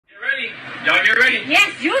ready. Y'all get ready?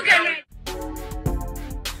 Yes, you get ready.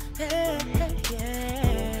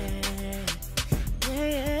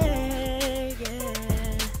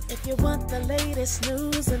 If you want the latest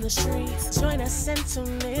news in the streets, join us and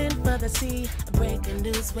tune in for the tea. Breaking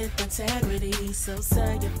news with integrity. So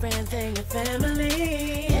tell your friends and your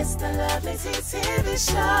family. It's the Lovelyti TV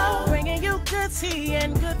show, bringing you good tea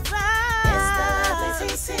and good vibes.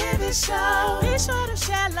 It's the Lovelyti TV show. Be sure to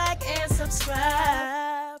share, like, and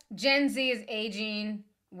subscribe. Gen Z is aging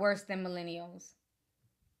worse than millennials.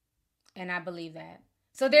 And I believe that.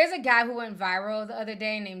 So there's a guy who went viral the other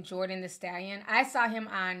day named Jordan the Stallion. I saw him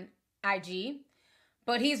on IG,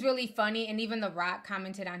 but he's really funny, and even The Rock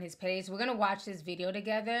commented on his page. We're going to watch this video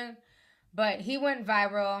together, but he went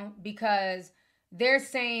viral because they're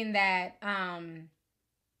saying that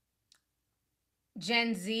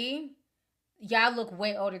Gen Z, y'all look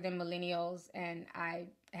way older than millennials, and I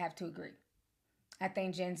have to agree. I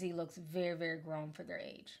think Gen Z looks very, very grown for their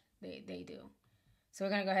age. They do. So we're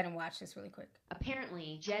going to go ahead and watch this really quick.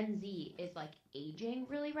 Apparently, Gen Z is like aging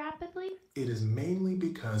really rapidly. It is mainly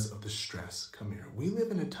because of the stress. Come here. We live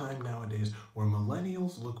in a time nowadays where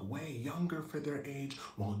millennials look way younger for their age,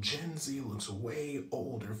 while Gen Z looks way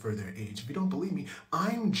older for their age. If you don't believe me,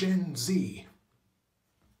 I'm Gen Z.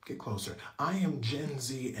 Get closer. I am Gen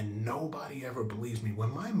Z, and nobody ever believes me.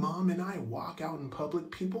 When my mom and I walk out in public,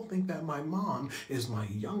 people think that my mom is my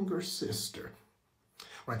younger sister.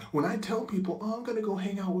 Right. When I tell people, oh, I'm going to go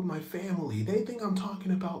hang out with my family, they think I'm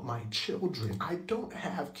talking about my children. I don't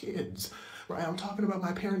have kids. Right. I'm talking about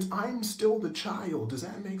my parents. I'm still the child. Does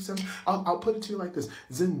that make sense? I'll put it to you like this.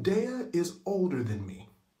 Zendaya is older than me.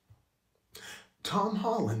 Tom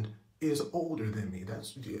Holland is older than me.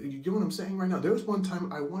 That's, you know what I'm saying right now? There was one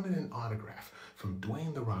time I wanted an autograph from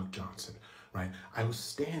Dwayne "The Rock" Johnson. Right, I was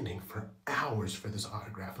standing for hours for this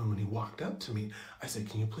autograph, and when he walked up to me, I said,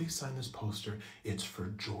 "Can you please sign this poster? It's for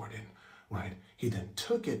Jordan." Right? He then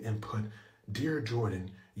took it and put, "Dear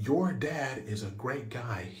Jordan, your dad is a great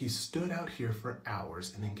guy. He stood out here for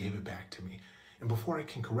hours," and then gave it back to me. And before I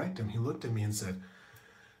can correct him, he looked at me and said,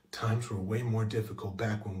 "Times were way more difficult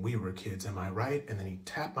back when we were kids, am I right?" And then he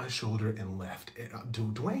tapped my shoulder and left.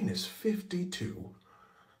 Dwayne is 52.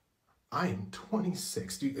 I am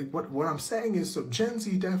 26. What I'm saying is, so Gen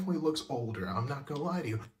Z definitely looks older. I'm not going to lie to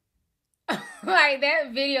you. Like,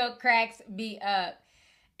 that video cracks me up.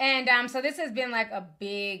 And so this has been like a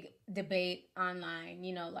big debate online.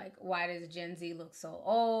 You know, like, why does Gen Z look so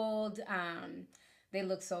old? They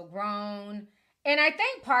look so grown. And I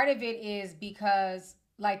think part of it is because,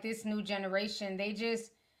 like, this new generation, they've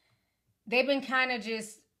been kind of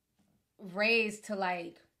just raised to,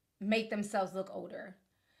 like, make themselves look older.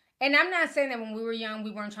 And I'm not saying that when we were young,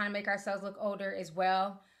 we weren't trying to make ourselves look older as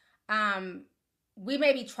well. We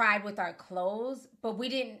maybe tried with our clothes, but we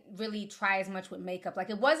didn't really try as much with makeup.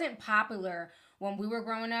 Like, it wasn't popular when we were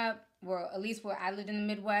growing up, or at least where I lived in the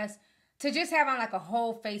Midwest, to just have on like a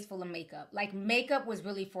whole face full of makeup. Like, makeup was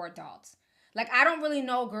really for adults. Like, I don't really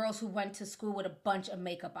know girls who went to school with a bunch of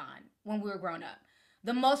makeup on when we were growing up.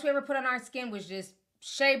 The most we ever put on our skin was just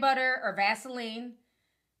shea butter or Vaseline.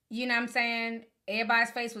 You know what I'm saying? Everybody's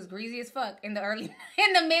face was greasy as fuck in the mid-90s.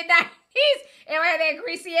 Everybody had that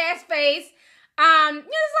greasy ass face. It was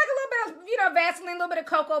like a little bit of, Vaseline, a little bit of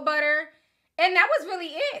cocoa butter. And that was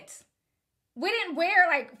really it. We didn't wear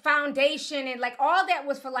like foundation, and like all that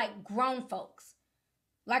was for like grown folks.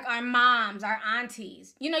 Like our moms, our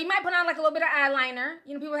aunties. You might put on like a little bit of eyeliner.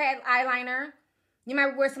 People had eyeliner. You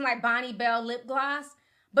might wear some like Bonnie Bell lip gloss.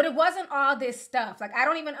 But it wasn't all this stuff. Like, I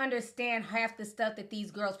don't even understand half the stuff that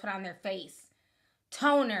these girls put on their face.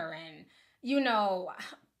 Toner and,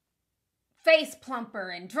 face plumper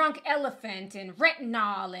and drunk elephant and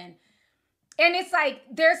retinol and it's like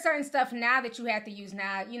there's certain stuff now that you have to use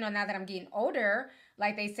now, now that I'm getting older,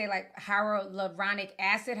 like they say like hyaluronic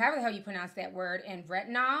acid, however the hell you pronounce that word, and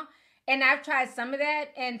retinol. And I've tried some of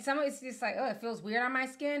that, and some of it's just like, oh, it feels weird on my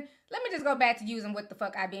skin. Let me just go back to using what the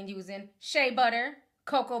fuck I've been using. Shea butter,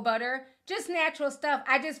 cocoa butter, just natural stuff.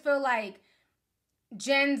 I just feel like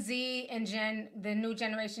Gen Z and the new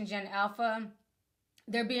generation, Gen Alpha,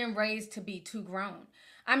 they're being raised to be too grown.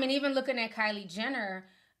 I mean, even looking at Kylie Jenner,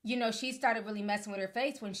 she started really messing with her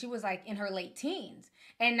face when she was like in her late teens.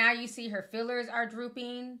 And now you see her fillers are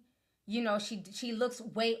drooping. She looks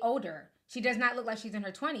way older. She does not look like she's in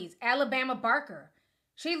her 20s. Alabama Barker,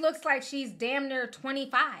 she looks like she's damn near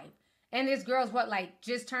 25. And this girl's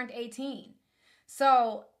just turned 18.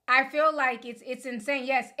 So I feel like it's insane.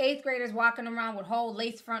 Yes, 8th graders walking around with whole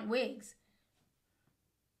lace front wigs.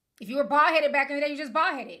 If you were bald-headed back in the day, you just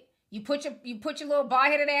bald-headed. You put your little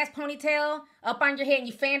bald-headed ass ponytail up on your head and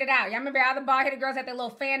you fanned it out. Y'all remember all the bald-headed girls had their little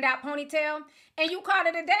fanned out ponytail? And you called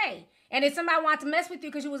it a day. And if somebody wanted to mess with you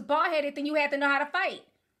because you was bald-headed, then you had to know how to fight.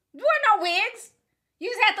 There were no wigs. You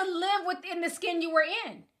just had to live within the skin you were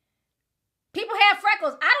in. People have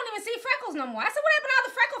freckles. I don't even see freckles no more. I said, what happened to all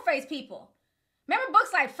the freckle-faced people? Remember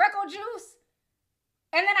books like Freckle Juice?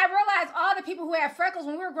 And then I realized all the people who had freckles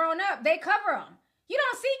when we were growing up, they cover them. You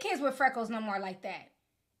don't see kids with freckles no more like that.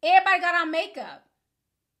 Everybody got on makeup.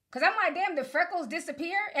 Because I'm like, damn, did freckles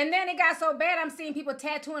disappear? And then it got so bad, I'm seeing people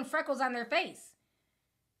tattooing freckles on their face.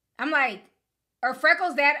 I'm like, are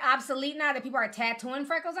freckles that obsolete now that people are tattooing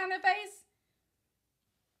freckles on their face?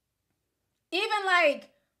 Even like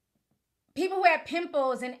people who have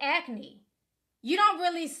pimples and acne. You don't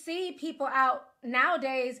really see people out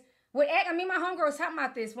nowadays with acne. I mean, my homegirl was talking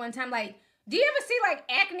about this one time. Like, do you ever see like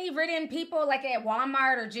acne-ridden people like at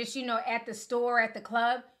Walmart or just, you know, at the store, at the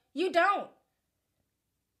club? You don't.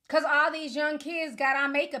 Because all these young kids got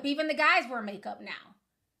on makeup. Even the guys wear makeup now.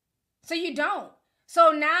 So you don't.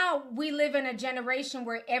 So now we live in a generation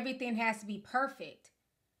where everything has to be perfect.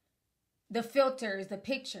 The filters, the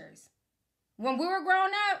pictures. When we were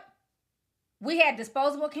growing up, we had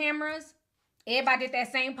disposable cameras. Everybody did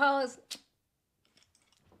that same pose.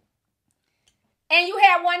 And you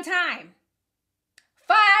had one time.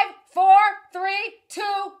 5, 4, 3, 2,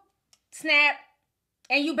 snap.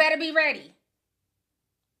 And you better be ready.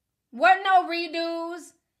 Wasn't no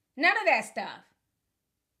redos. None of that stuff.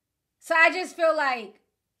 So I just feel like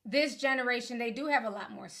this generation, they do have a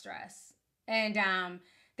lot more stress. And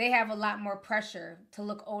they have a lot more pressure to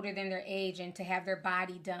look older than their age and to have their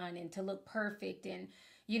body done and to look perfect. And,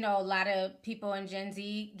 you know, a lot of people in Gen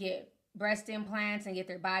Z get breast implants and get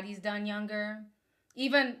their bodies done younger.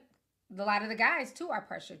 Even a lot of the guys, too, are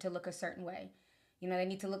pressured to look a certain way. You know, they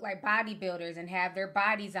need to look like bodybuilders and have their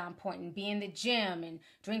bodies on point and be in the gym and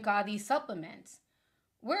drink all these supplements.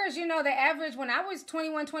 Whereas, you know, the average, when I was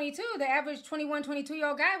 21, 22, the average 21,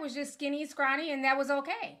 22-year-old guy was just skinny, scrawny, and that was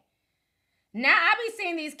okay. Now I be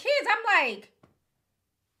seeing these kids, I'm like,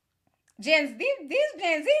 these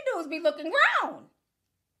Gen Z dudes be looking grown.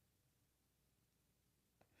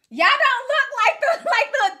 Y'all don't look like the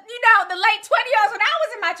you know, the late 20-year-olds when I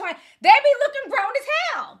was in my 20s. They be looking grown as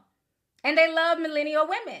hell. And they love millennial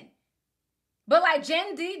women. But like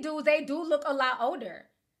Gen Z dudes, they do look a lot older.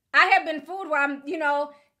 I have been fooled where I'm, you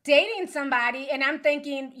know, dating somebody and I'm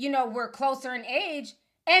thinking, you know, we're closer in age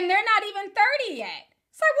and they're not even 30 yet.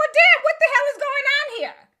 It's like, well, damn, what the hell is going on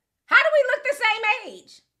here? How do we look the same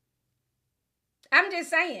age? I'm just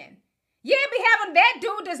saying. Yeah, be having that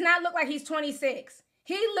dude does not look like he's 26.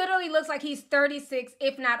 He literally looks like he's 36,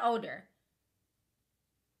 if not older.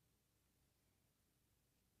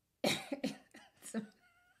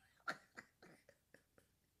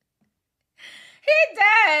 He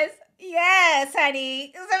does. Yes,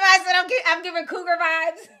 honey. Somebody said I'm giving cougar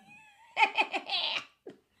vibes.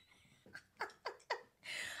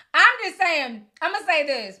 I'm just saying, I'm going to say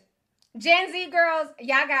this. Gen Z girls,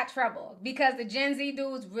 y'all got trouble because the Gen Z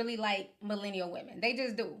dudes really like millennial women. They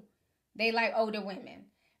just do. They like older women.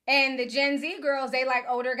 And the Gen Z girls, they like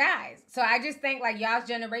older guys. So I just think like y'all's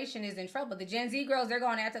generation is in trouble. The Gen Z girls, they're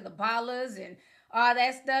going after the ballers and all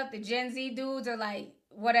that stuff. The Gen Z dudes are like,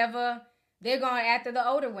 whatever. They're going after the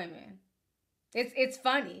older women. It's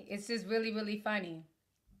funny. It's just really, really funny.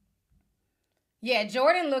 Yeah,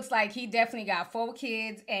 Jordan looks like he definitely got 4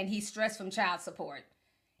 kids and he's stressed from child support.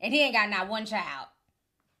 And he ain't got not one child.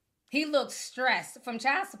 He looks stressed from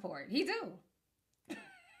child support. He do.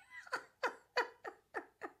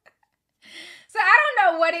 So I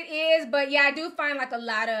don't know what it is, but yeah, I do find like a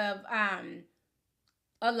lot of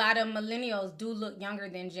millennials do look younger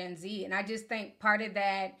than Gen Z. And I just think part of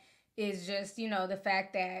that is just, you know, the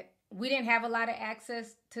fact that we didn't have a lot of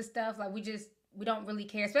access to stuff. Like we don't really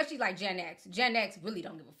care, especially like Gen X. Gen X really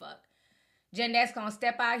don't give a fuck. Gen X gonna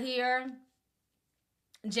step out here.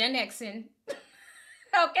 Gen Xing.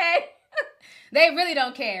 Okay? They really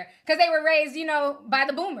don't care. Because they were raised, you know, by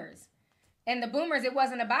the boomers. And the boomers, it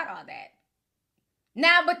wasn't about all that.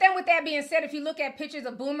 Now, but then with that being said, if you look at pictures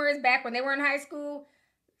of boomers back when they were in high school,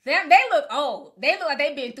 they look old. They look like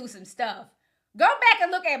they've been through some stuff. Go back and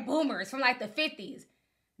look at boomers from like the 50s.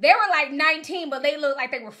 They were like 19, but they look like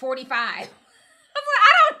they were 45.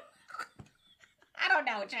 I don't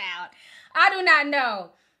know, child. I do not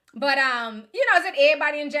know. But, you know, is it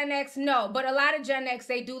everybody in Gen X? No, but a lot of Gen X,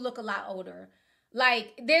 they do look a lot older.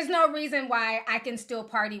 Like, there's no reason why I can still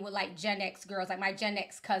party with like Gen X girls, like my Gen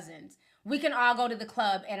X cousins. We can all go to the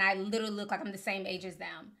club and I literally look like I'm the same age as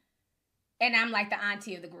them. And I'm like the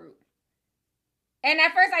auntie of the group. And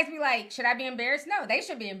at first I used to be like, should I be embarrassed? No, they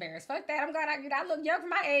should be embarrassed. Fuck that. I'm glad I look young for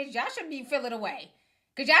my age. Y'all should be feeling away.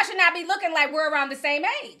 Because y'all should not be looking like we're around the same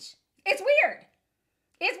age. It's weird.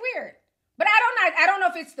 It's weird. But I don't know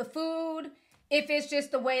if it's the food, if it's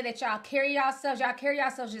just the way that y'all carry yourselves. Y'all carry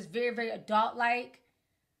yourselves just very, very adult-like,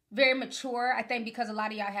 very mature. I think because a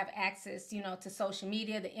lot of y'all have access, you know, to social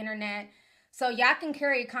media, the internet. So y'all can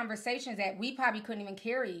carry conversations that we probably couldn't even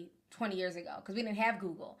carry 20 years ago because we didn't have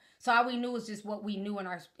Google. So all we knew was just what we knew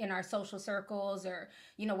in our social circles, or,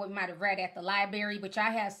 you know, what we might have read at the library. But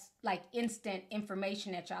y'all have like instant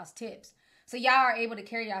information at y'all's tips. So y'all are able to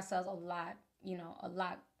carry yourselves a lot, you know, a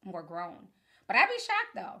lot more grown. But I'd be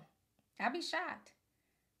shocked though. I'd be shocked.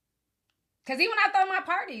 Cause even when I throw my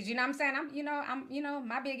parties, you know what I'm saying? I'm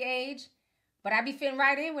my big age, but I be fitting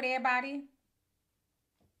right in with everybody.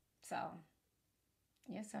 So,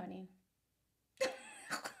 yes, honey.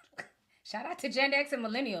 Shout out to Gen X and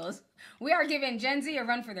millennials. We are giving Gen Z a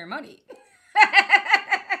run for their money.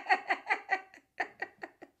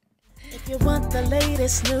 If you want the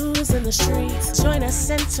latest news in the streets, join us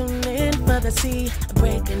and tune in for the tea.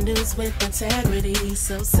 Breaking news with integrity.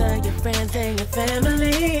 So tell your friends and your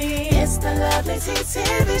family. It's the Lovelyti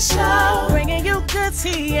TV show, bringing you good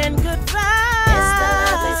tea and good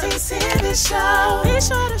vibes. It's the Lovelyti TV show. Be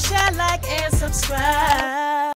sure to share, like, and subscribe.